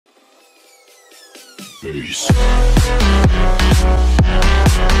Peace.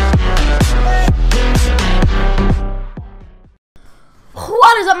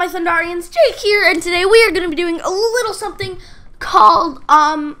 What is up, my Thundarians? Jake here, and today we are going to be doing a little something called,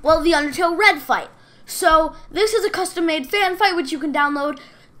 the Undertale Red fight. So, this is a custom-made fan fight, which you can download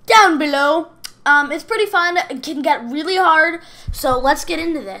down below. It's pretty fun. It can get really hard, so let's get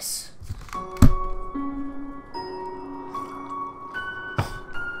into this.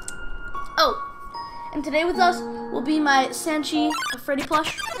 Oh, and today with us will be my Sanchi Freddy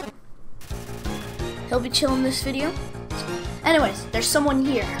plush. He'll be chilling this video. Anyways, there's someone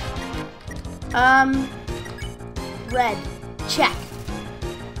here. Red, check.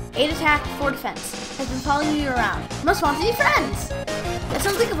 8 attack, 4 defense. Has been following you around. Must want to be friends. That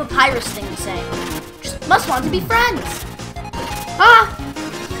sounds like a papyrus thing to say. Just must want to be friends. Ah!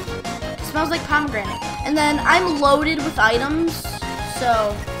 Smells like pomegranate. And then I'm loaded with items.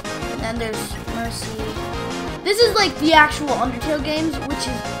 So, and then there's Mercy. This is like the actual Undertale games, which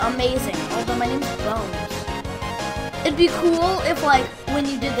is amazing. Although my name's Bones. It'd be cool if, like, when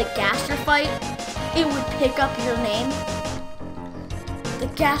you did the Gaster fight, it would pick up your name. The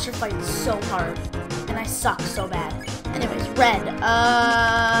Gaster fight is so hard, and I suck so bad. Anyways, Red,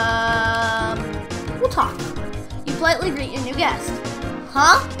 we'll talk. You politely greet your new guest.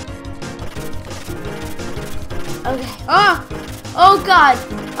 Huh? Okay. Oh God.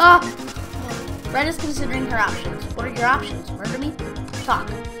 Red is considering her options. What are your options? Murder me? Talk.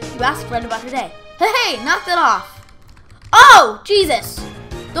 You asked Red about her day. Hey, knock that off. Oh, Jesus!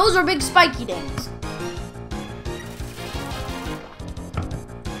 Those are big spiky things.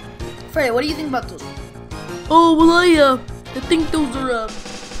 Freddy, what do you think about those? Oh, well, I think those are,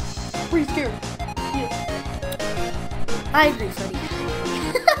 pretty scary. Yeah. I agree, Freddy.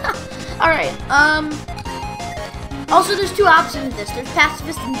 Alright, also, there's 2 options in this. There's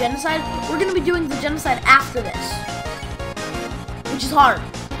Pacifist and Genocide. We're gonna be doing the Genocide after this. Which is hard.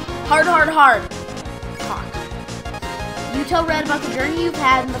 Hard. Talk. You tell Red about the journey you've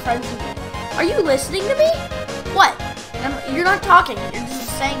had and the friends you've made. Are you listening to me? What? You're not talking. You're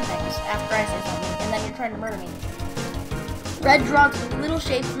just saying things after I say something, and then you're trying to murder me. Red draws little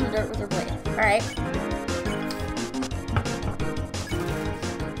shapes in the dirt with her blade. Alright.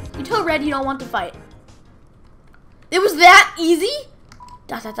 You tell Red you don't want to fight. It was that easy?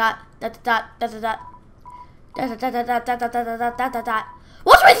 What's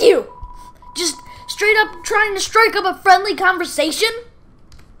with you? Just straight up trying to strike up a friendly conversation?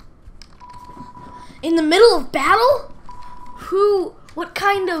 In the middle of battle? What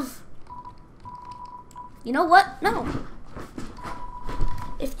kind of... You know what? No.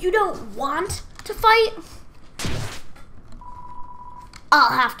 If you don't want to fight, I'll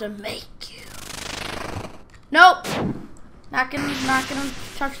have to make you. Nope. Not gonna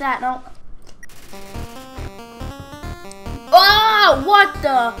touch that, nope. Oh, what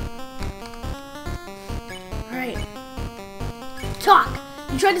the... Alright. Talk.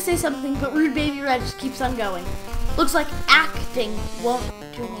 You tried to say something, but rude baby Red just keeps on going. Looks like acting won't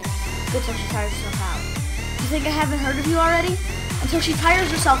do anything. Good till she tires herself out. You think I haven't heard of you already? Until she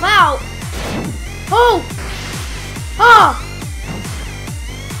tires herself out? Oh!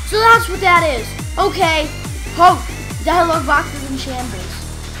 So that's what that is. Okay. Oh, dialogue box is in shambles.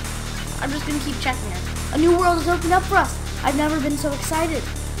 I'm just gonna keep checking her. A new world has opened up for us. I've never been so excited.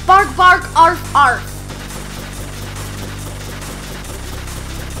 Bark, bark, arf, arf.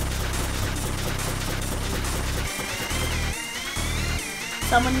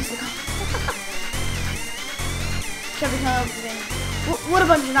 Someone needs to come. Chevy, come over to me. What a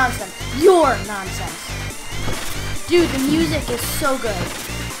bunch of nonsense. Your nonsense. Dude, the music is so good.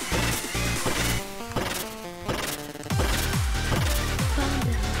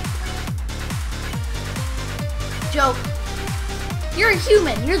 Joke. You're a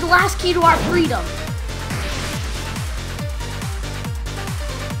human. You're the last key to our freedom.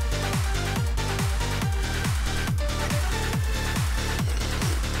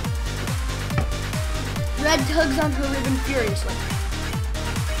 Red tugs on her ribbon furiously.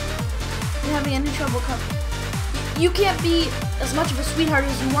 You're having any trouble coming. You can't be as much of a sweetheart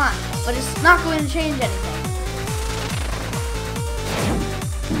as you want, but it's not going to change anything.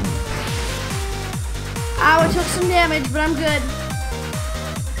 Ow, I took some damage, but I'm good.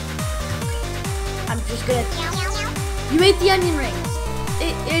 I'm just good. You ate the onion rings.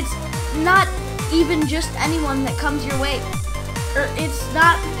 It's not even just anyone that comes your way. Or it's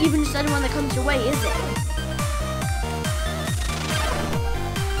not even just anyone that comes your way, is it?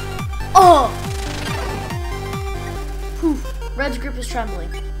 Oh! Whew. Red's grip is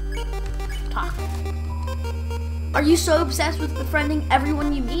trembling. Talk. Are you so obsessed with befriending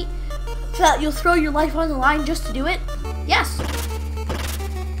everyone you meet? that you'll throw your life on the line just to do it? Yes.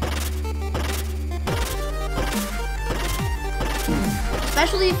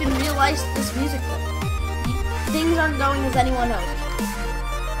 Especially if in real life this music things aren't going as anyone knows.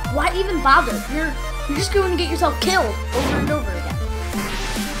 Why even bother? You're just going to get yourself killed over and over again.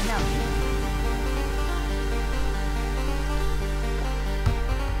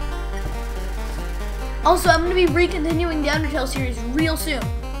 No. Also, I'm going to be re-continuing the Undertale series real soon.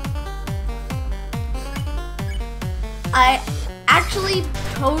 I actually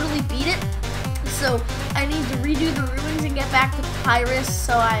totally beat it, so I need to redo the ruins and get back to Pacifist,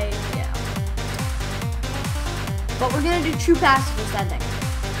 so yeah. But we're gonna do true pacifist ending.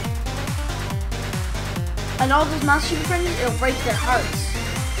 And all those monsters you befriended, it'll break their hearts.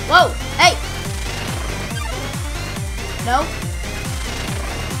 Whoa, hey! No?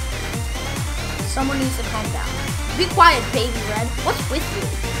 Someone needs to calm down. Be quiet, baby Red. What's with you?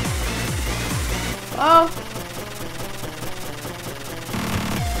 Oh.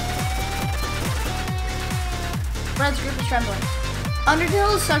 Red's grip is trembling.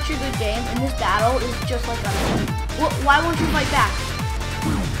 Undertale is such a good game, and this battle is just like Undertale. Why won't you fight back?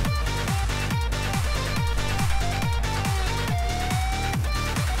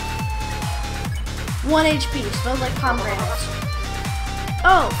 1 HP. Smells like pomegranates.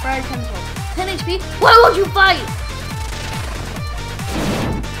 Oh, fried pencil. 10 HP. Why won't you fight?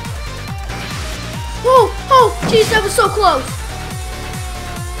 Oh, jeez, that was so close.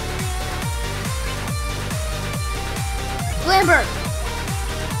 Lambert,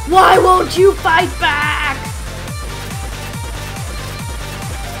 why won't you fight back?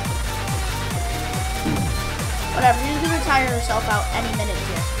 Whatever, you're gonna tire yourself out any minute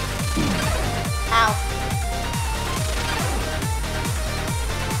here. Ow.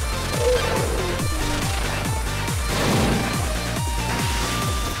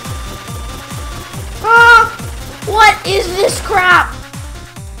 Ah! What is this crap?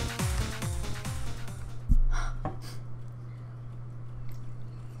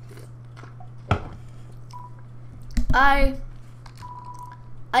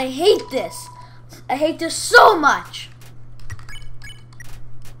 I hate this. I hate this so much.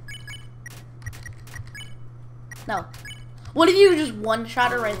 No. What if you just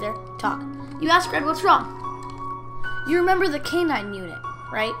one-shot her right there? Talk. You ask Red what's wrong. You remember the canine unit,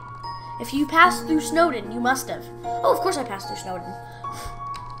 right? If you passed through Snowden, you must have. Oh, of course I passed through Snowden.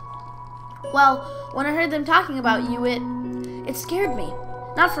 Well, when I heard them talking about you, it scared me.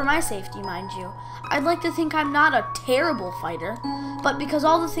 Not for my safety, mind you. I'd like to think I'm not a terrible fighter, but because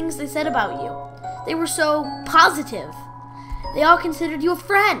all the things they said about you. They were so positive. They all considered you a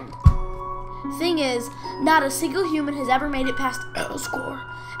friend. Thing is, not a single human has ever made it past L's score.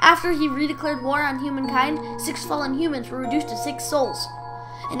 After he redeclared war on humankind, 6 fallen humans were reduced to 6 souls.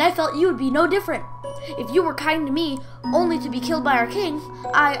 And I felt you would be no different. If you were kind to me, only to be killed by our king,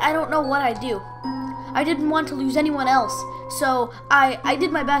 I don't know what I'd do. I didn't want to lose anyone else, so I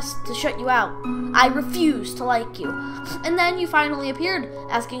did my best to shut you out. I refused to like you. And then you finally appeared,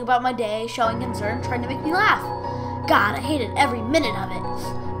 asking about my day, showing concern, trying to make me laugh. God, I hated every minute of it.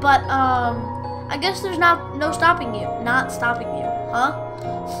 But, I guess there's no stopping you. Not stopping you,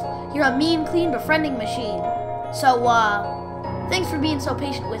 huh? You're a mean, clean befriending machine. So, thanks for being so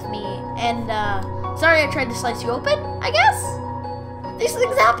patient with me. And, sorry I tried to slice you open, I guess? These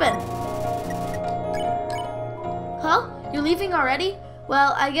things happen. Huh? You're leaving already?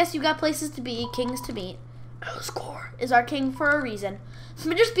 Well, I guess you got places to be, kings to meet. Elscore is our king for a reason.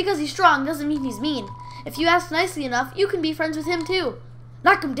 But just because he's strong doesn't mean he's mean. If you ask nicely enough, you can be friends with him too.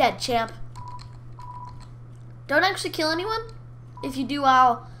 Knock him dead, champ. Don't actually kill anyone. If you do,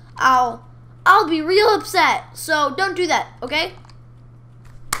 I'll be real upset. So don't do that, okay?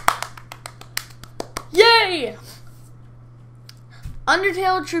 Yay!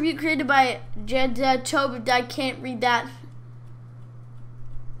 Undertale tribute created by Tob. I can't read that.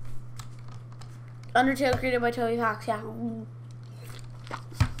 Undertale created by Toby Fox. Yeah.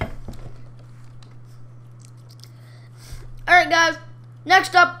 All right, guys.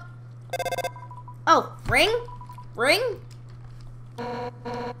 Next up. Oh, ring?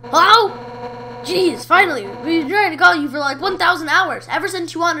 Hello? Jeez, finally. We've been trying to call you for like 1,000 hours. Ever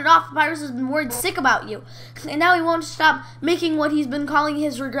since you wandered off, Papyrus has been worried sick about you. And now he won't stop making what he's been calling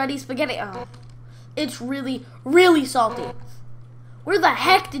his regretty spaghetti. Oh, it's really, really salty. Where the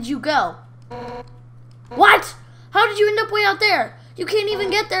heck did you go? What? How did you end up way out there? You can't even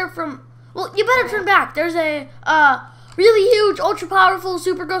get there from... Well, you better turn back. There's a, really huge, ultra-powerful,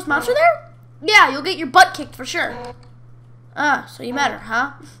 super ghost monster there? Yeah, you'll get your butt kicked for sure. So you met her,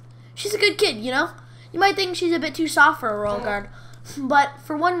 huh? She's a good kid, you know? You might think she's a bit too soft for a royal guard, But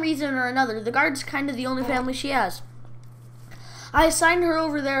for one reason or another, the guard's kind of the only family she has. I assigned her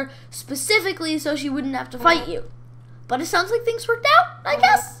over there specifically so she wouldn't have to fight you. But it sounds like things worked out, I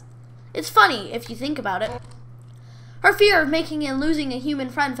guess. It's funny if you think about it. Her fear of making and losing a human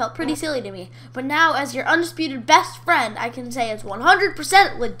friend felt pretty silly to me. But now, as your undisputed best friend, I can say it's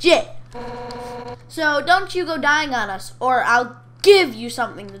 100% legit. So don't you go dying on us, or I'll give you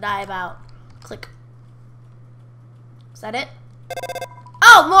something to die about. Click. Is that it?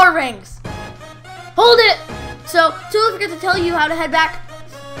 Oh, more rings. Hold it. So, totally forgot to tell you how to head back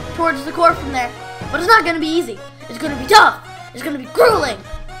towards the core from there. But it's not going to be easy. It's going to be tough. It's going to be grueling.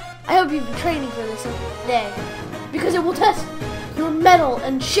 I hope you've been training for this day, because it will test your mettle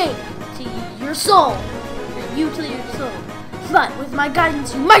and shape to your soul. You to your soul. But with my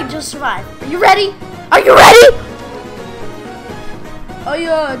guidance, you might just survive. Are you ready? Are you ready?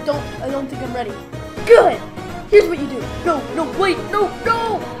 I don't think I'm ready. Good. Here's what you do. No, wait, no.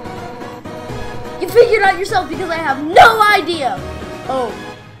 You figured out yourself because I have no idea. Oh.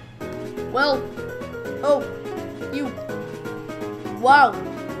 Well. Oh. You. Wow.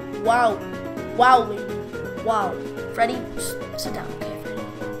 Lady. Wow. Freddy, just sit down, okay, Freddy?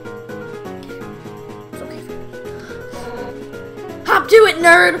 It's okay, Freddy. Hop to it,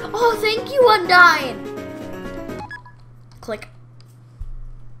 nerd! Oh, thank you, Undyne! Click.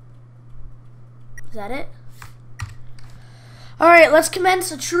 Is that it? Alright, let's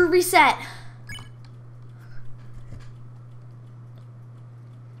commence a true reset.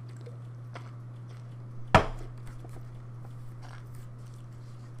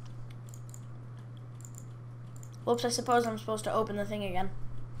 Whoops, I suppose I'm supposed to open the thing again.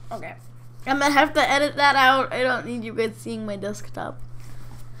 Okay. I'm gonna have to edit that out. I don't need you guys seeing my desktop.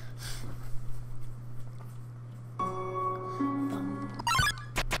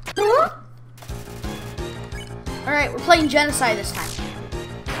 Alright, we're playing Genocide this time.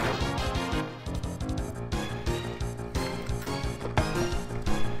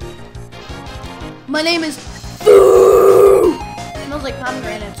 My name is Foo! Smells like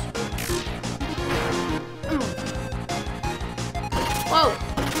pomegranates. Whoa.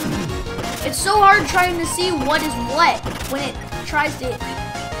 It's so hard trying to see what is what when it tries to.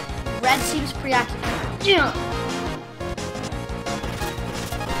 Red seems preoccupied. Yeah.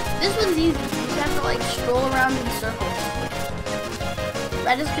 This one's easy. You just have to like stroll around in circles.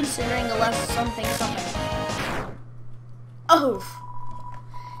 Red is considering a less something. Oh.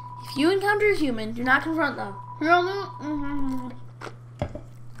 If you encounter a human, do not confront them.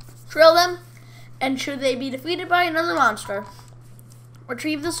 Trail them, and should they be defeated by another monster,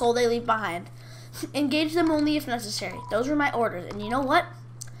 retrieve the soul they leave behind. Engage them only if necessary. Those were my orders. And you know what?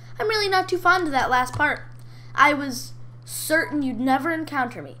 I'm really not too fond of that last part. I was certain you'd never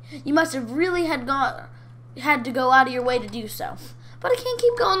encounter me. You must have really had to go out of your way to do so. But I can't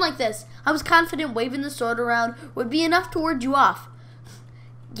keep going like this. I was confident waving the sword around would be enough to ward you off.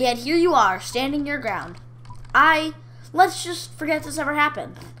 Yet here you are, standing your ground. Let's just forget this ever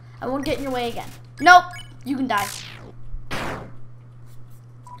happened. I won't get in your way again. Nope, you can die.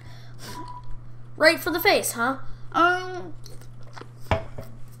 Right for the face, huh? I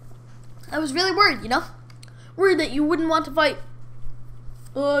was really worried, you know? Worried that you wouldn't want to fight.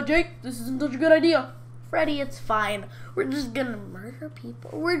 Jake, this isn't such a good idea. Freddy, it's fine. We're just gonna murder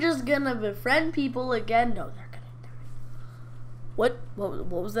people. We're just gonna befriend people again. No, they're gonna die. What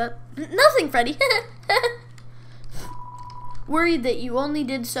was that? Nothing, Freddy. Worried that you only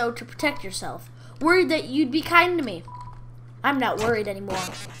did so to protect yourself. Worried that you'd be kind to me. I'm not worried anymore.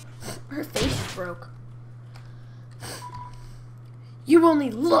 Her face broke. You only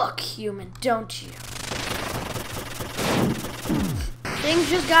look human, don't you? Things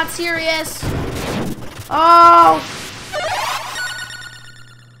just got serious. Oh!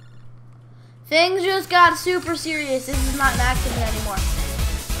 Things just got super serious. This is not an accident anymore.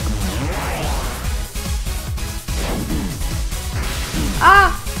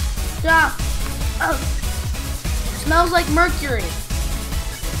 Smells like mercury.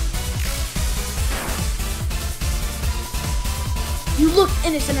 You look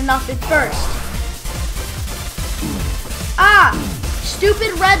innocent enough at first.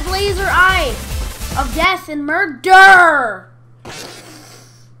 Stupid red laser eye of death and murder.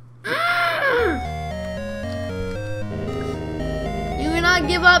 You cannot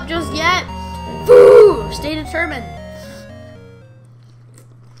give up just yet. Foo! Stay determined.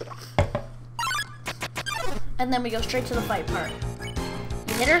 And then we go straight to the fight part.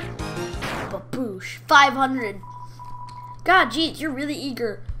 You hit her? Baboosh. 500. God, geez, you're really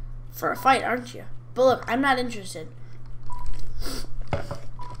eager for a fight, aren't you? But look, I'm not interested.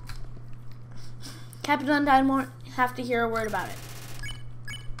 Captain Undyne won't have to hear a word about it.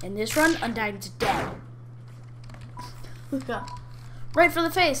 In this run, Undying's dead. Right for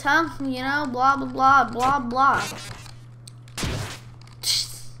the face, huh? You know, blah, blah, blah, blah, blah.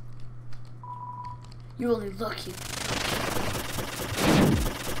 You're only lucky.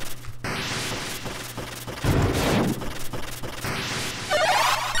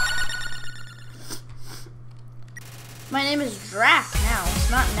 My name is Drac now.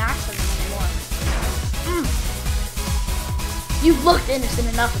 It's not an accident anymore. You looked innocent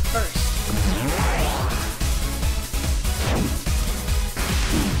enough at first.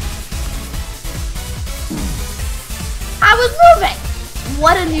 I was moving!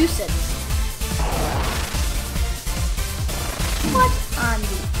 What a nuisance. What on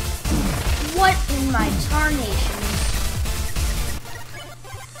the... What in my tarnation?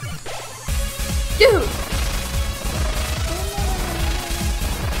 Dude!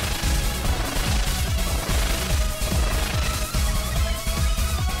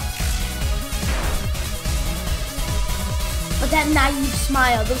 But that naive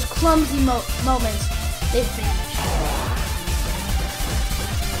smile, those clumsy moments, they've vanished.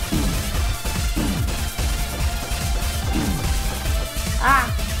 Ah,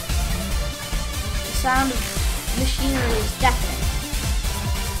 the sound of machinery is deafening.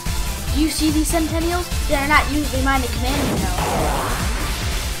 Do you see these Centennials? They're not usually mine to command, you know.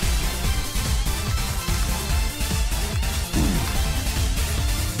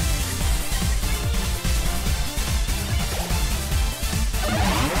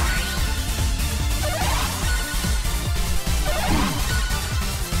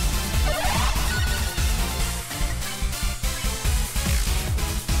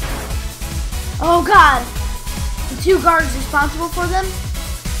 Oh God! The two guards responsible for them,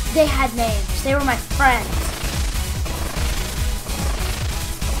 they had names. They were my friends.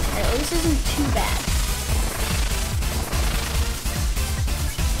 Alright, this isn't too bad.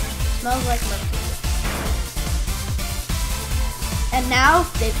 Smells like mercury. And now,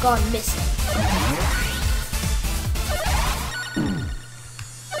 they've gone missing.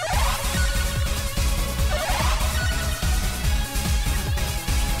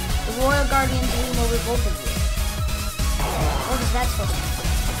 Royal Guardians loom over both of you. What is that supposed to be?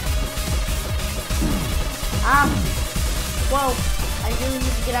 Whoa. I really need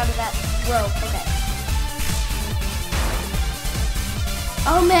to get out of that row. Okay.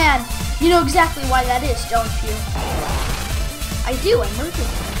 Oh man, you know exactly why that is, don't you? I do, I murdered them.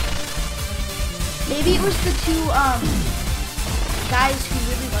 Maybe it was the two guys who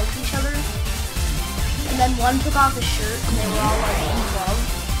really liked each other. And then one took off his shirt and they were all like in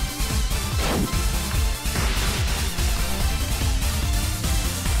love.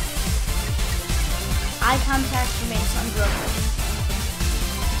 Eye contact remains unbroken.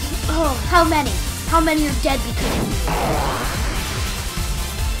 Oh, how many? How many are dead because of you?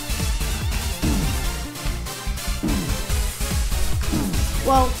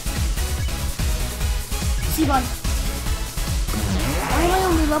 Whoa. C1. Why am I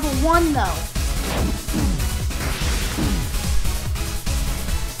only level 1 though?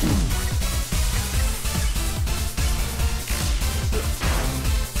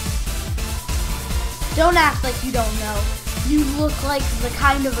 Don't act like you don't know. You look like the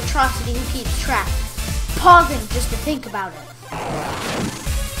kind of atrocity who keeps track, pausing just to think about it.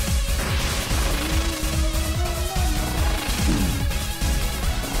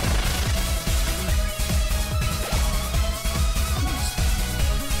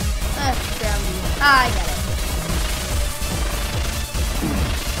 I get it.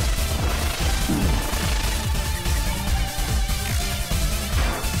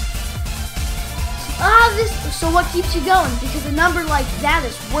 So what keeps you going? Because a number like that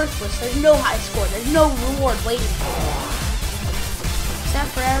is worthless. There's no high score. There's no reward waiting for you. Except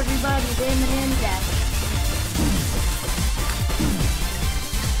for everybody's imminent death.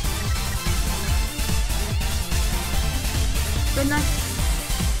 Good night.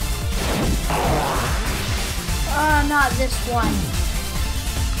 Not this one.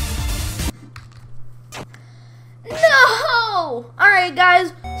 No! Alright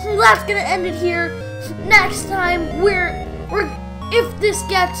guys, so that's gonna end it here. Next time, if this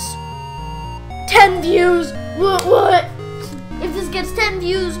gets 10 views, what? If this gets 10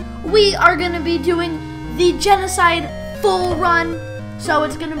 views, we are gonna be doing the genocide full run. So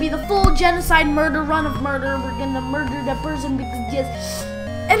it's gonna be the full genocide murder run of murder. We're gonna murder the person because yes.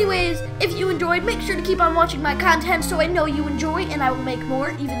 Anyways, if you enjoyed, make sure to keep on watching my content so I know you enjoy and I will make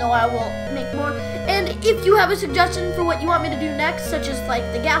more, even though I will make more. And if you have a suggestion for what you want me to do next, such as like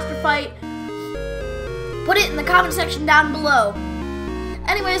the Gaster fight, put it in the comment section down below.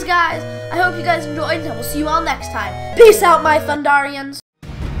 Anyways, guys, I hope you guys enjoyed, and we'll see you all next time. Peace out, my Thundarians.